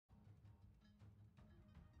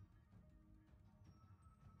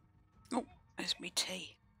Where's me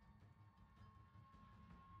tea?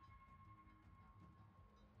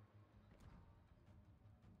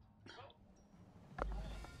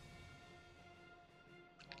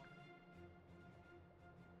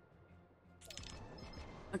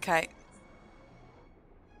 Okay.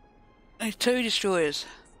 There's 2 destroyers.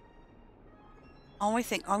 I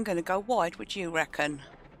think I'm going to go wide. What do you reckon?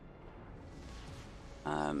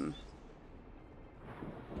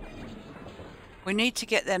 We need to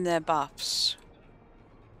get them their buffs.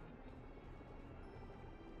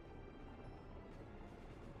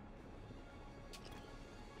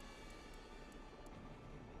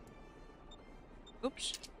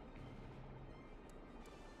 Oops.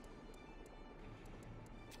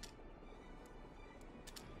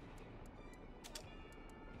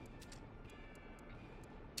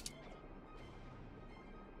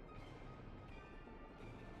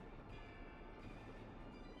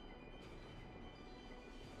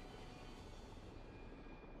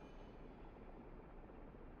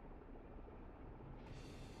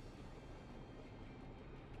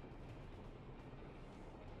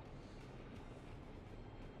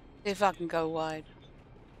 If I can go wide.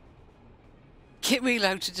 Get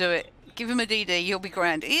Reload to do it. Give him a DD, he'll be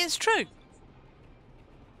grand. He is true.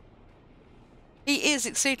 He is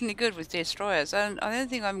exceedingly good with destroyers, and the only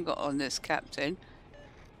thing I haven't got on this captain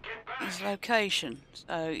is location.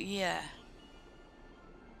 So, yeah.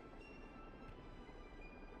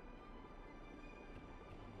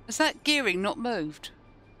 Has that gearing not moved?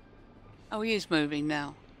 Oh, he is moving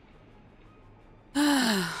now.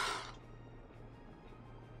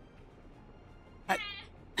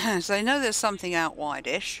 So they know there's something out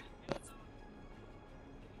wide-ish.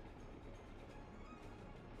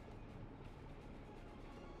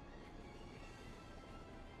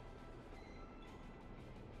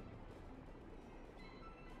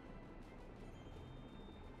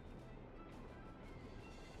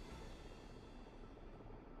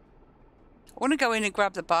 I want to go in and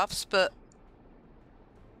grab the buffs, but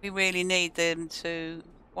we really need them to...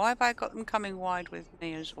 Why have I got them coming wide with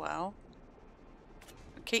me as well?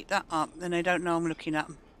 Keep that up, then they don't know I'm looking at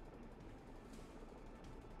them.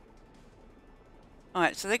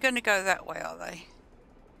 Alright, so they're going to go that way, are they?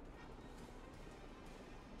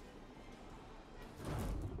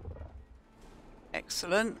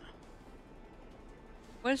 Excellent.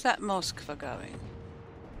 Where's that Moskva going?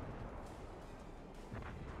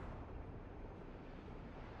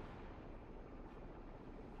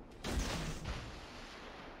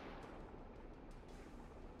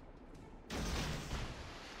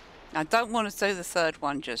 I don't want to do the 3rd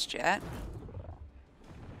one just yet.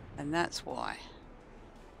 And that's why.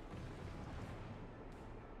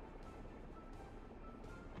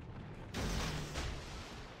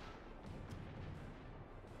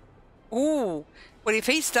 Ooh, well, if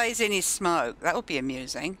he stays in his smoke, that would be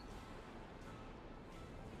amusing.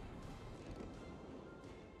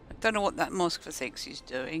 I don't know what that Moskva thinks he's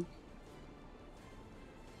doing.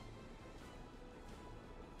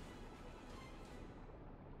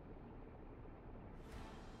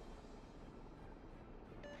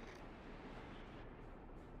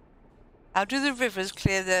 How do the rivers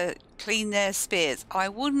clean their spears? I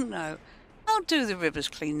wouldn't know. How do the rivers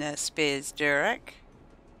clean their spears, Derek?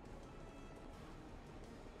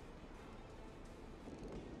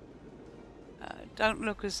 Don't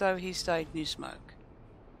look as though he stayed in his smoke.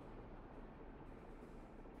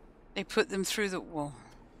 They put them through the wall.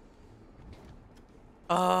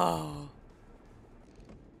 Oh.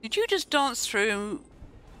 Did you just dance through?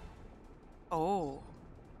 Oh.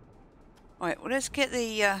 Right, well, let's get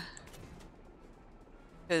the...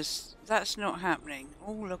 Because that's not happening.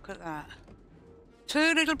 Oh, look at that.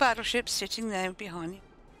 2 little battleships sitting there behind you.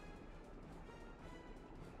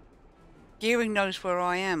 Gearing knows where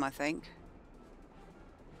I am, I think.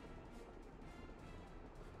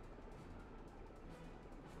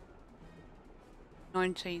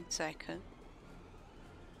 "19 seconds.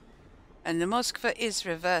 And the Moskva is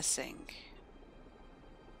reversing.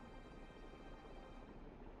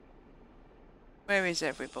 Where is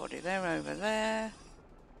everybody? They're over there.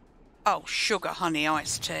 Oh, sugar honey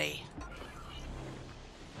iced tea.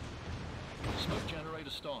 Smoke generator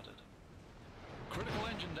started. Critical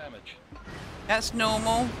engine damage. That's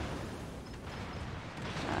normal.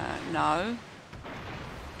 No.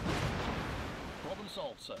 Problem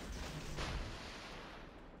solved, sir.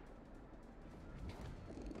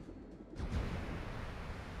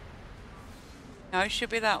 No, it should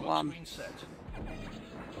be that Smoke one. screen set.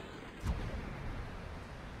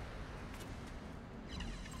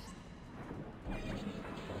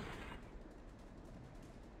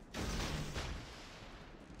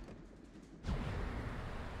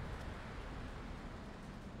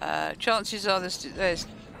 Chances are there's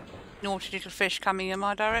naughty little fish coming in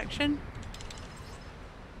my direction.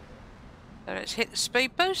 So let's hit the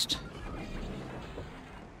speed boost.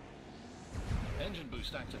 Engine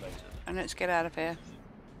boost activated. And let's get out of here.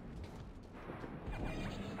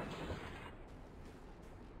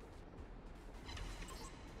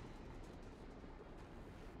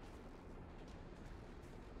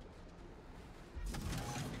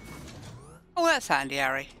 Oh, that's handy,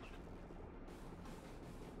 Harry.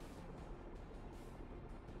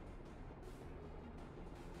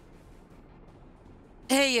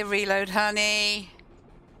 Here you reload, honey.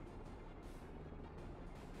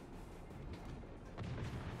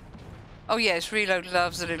 Oh yes, reload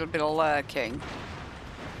loves a little bit of lurking.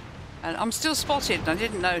 And I'm still spotted and I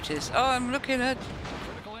didn't notice. Oh, I'm looking at...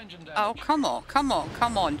 Critical engine damage. Oh, come on, come on,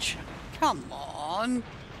 come on. Come on.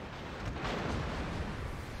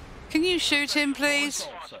 Can you shoot him, please?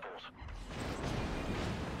 Problem solved, sir.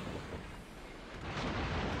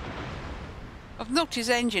 I've knocked his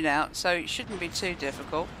engine out, so it shouldn't be too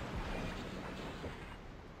difficult.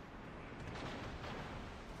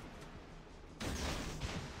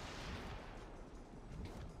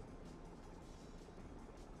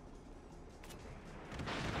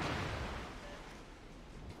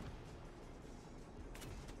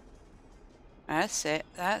 That's it,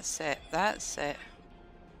 that's it, that's it.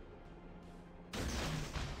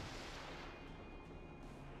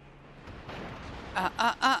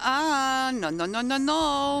 No, no, no, no,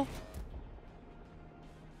 no.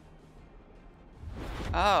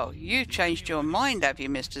 Oh, you changed your mind, have you,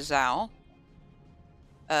 Mr. Zhao?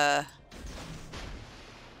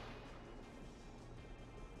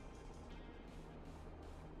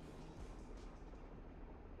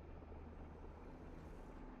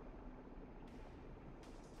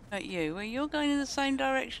 Not you. Well, you're going in the same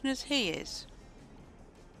direction as he is.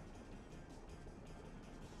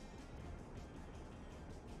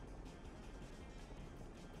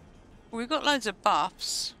 We've got loads of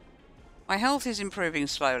buffs. My health is improving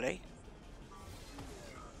slowly.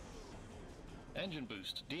 Engine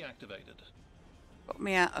boost deactivated. Got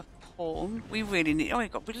me out of pawn. We really need... Oh my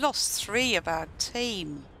god, we lost 3 of our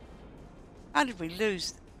team. How did we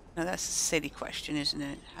lose? No, that's a silly question, isn't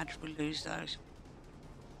it? How did we lose those?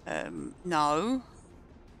 No.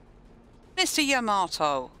 Mr.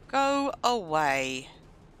 Yamato, go away.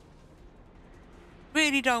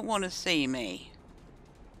 Really don't want to see me.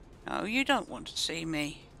 No, you don't want to see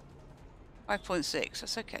me. 5.6,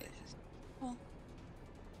 that's okay. Come on.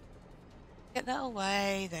 Get that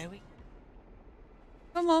away, there we go.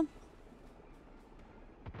 Come on.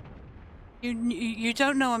 You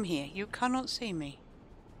don't know I'm here. You cannot see me.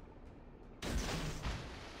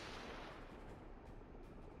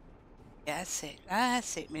 That's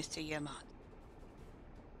it, Mr. Yamato.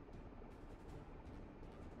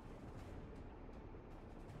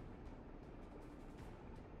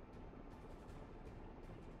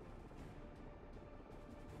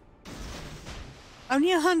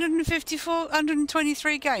 Only 154,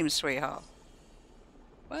 123 games, sweetheart.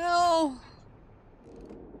 Well...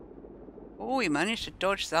 Oh, we managed to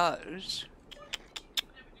dodge those.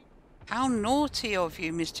 How naughty of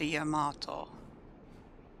you, Mr. Yamato.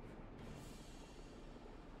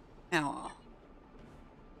 Now...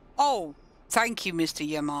 Oh, thank you, Mr.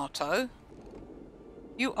 Yamato.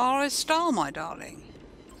 You are a star, my darling.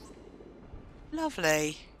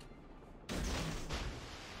 Lovely.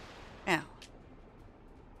 Now...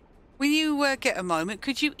 When you get a moment,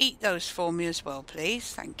 could you eat those for me as well,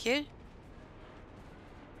 please? Thank you.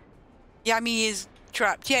 Yami is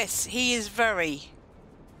trapped. Yes, he is very.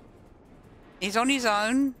 He's on his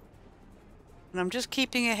own. And I'm just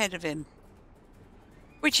keeping ahead of him.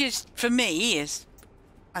 Which is, for me, is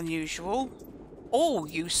unusual. Oh,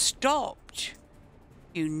 you stopped.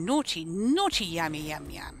 You naughty, naughty Yami Yam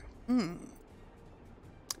Yam.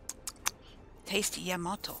 Tasty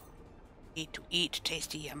Yamato. Eat to eat,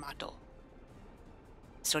 tasty Yamato.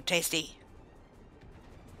 So tasty.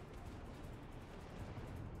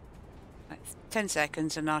 Right, 10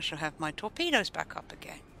 seconds and I shall have my torpedoes back up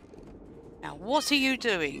again. Now, what are you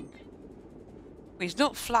doing? He's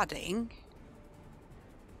not flooding.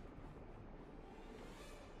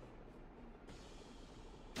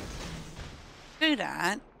 Do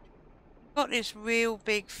that. Got this real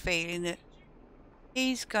big feeling that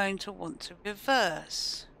he's going to want to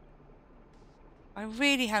reverse. I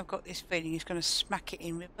really have got this feeling he's going to smack it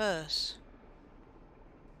in reverse.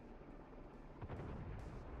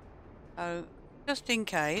 So, just in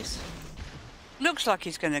case. Looks like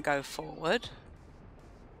he's going to go forward.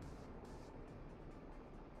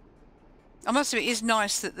 I must admit, it is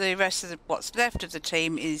nice that the rest of what's left of the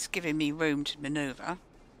team is giving me room to manoeuvre.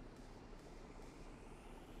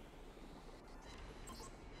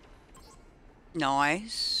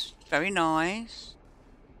 Nice. Very nice.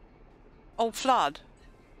 Oh, flood.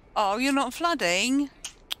 Oh, you're not flooding?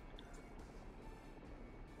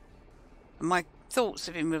 My thoughts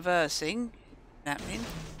have been reversing. Happening.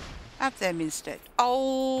 Have them instead.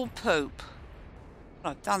 Oh, poop.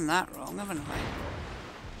 Well, I've done that wrong, haven't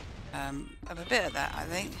I? Have a bit of that, I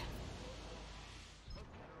think.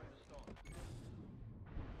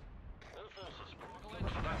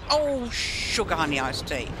 Oh, sugar honey iced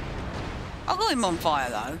tea. I got him on fire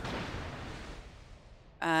though.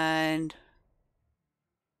 And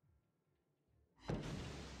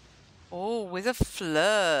oh, with a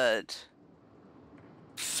flood.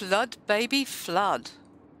 Flood, baby, flood.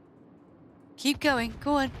 Keep going.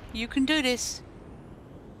 Go on. You can do this.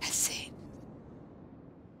 That's it.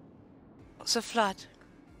 What's a flood?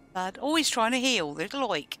 Flood. Always trying to heal. Little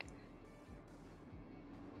oik.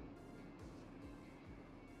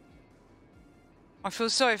 I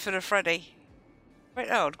feel sorry for the Freddy. Wait,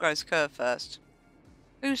 oh, it grows curve first.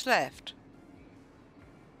 Who's left?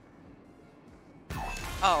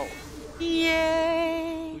 Oh.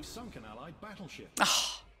 Yay! We've sunk an allied battleship.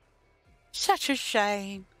 Oh, such a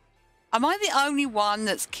shame. Am I the only one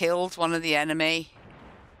that's killed one of the enemy?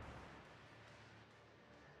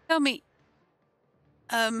 Tell me.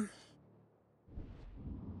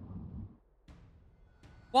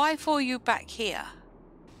 Why for you back here?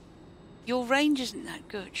 Your range isn't that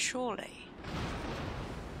good, surely.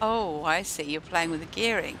 Oh, I see. You're playing with the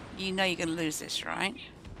gearing. You know you're going to lose this, right?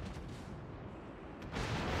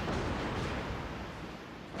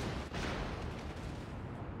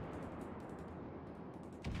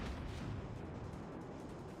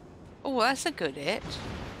 Oh, that's a good hit.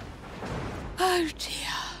 Oh,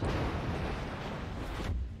 dear.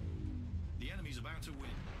 The enemy's about to win.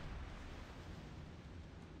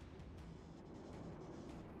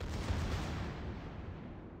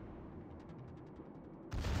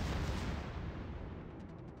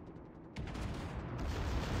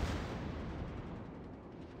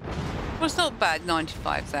 Well, it's not bad,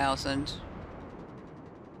 95,000.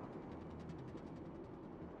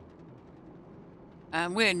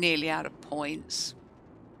 And we're nearly out of points.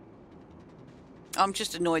 I'm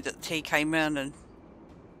just annoyed that the tea came round and...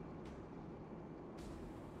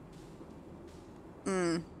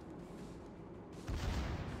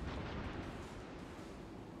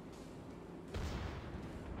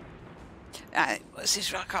 What's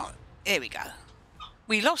this? I can't... Here we go.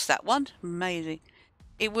 We lost that one. Amazing.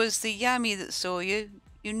 It was the Yami that saw you.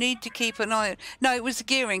 You need to keep an eye on... No, it was the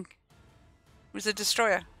gearing. It was the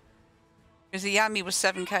destroyer. Because the Yami was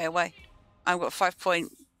 7k away. I've got 5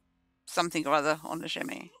 point something or other on the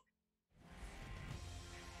Shimmy.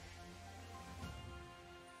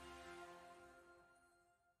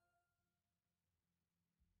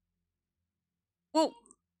 Well,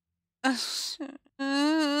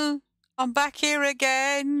 I'm back here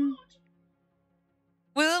again.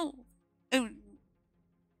 Well,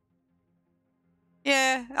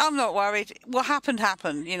 yeah, I'm not worried. What happened,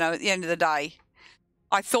 happened, you know, at the end of the day.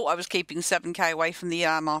 I thought I was keeping 7k away from the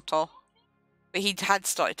Yamato. But he had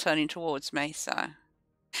started turning towards me, so...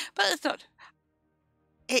 But it's not...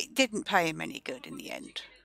 It didn't pay him any good in the end.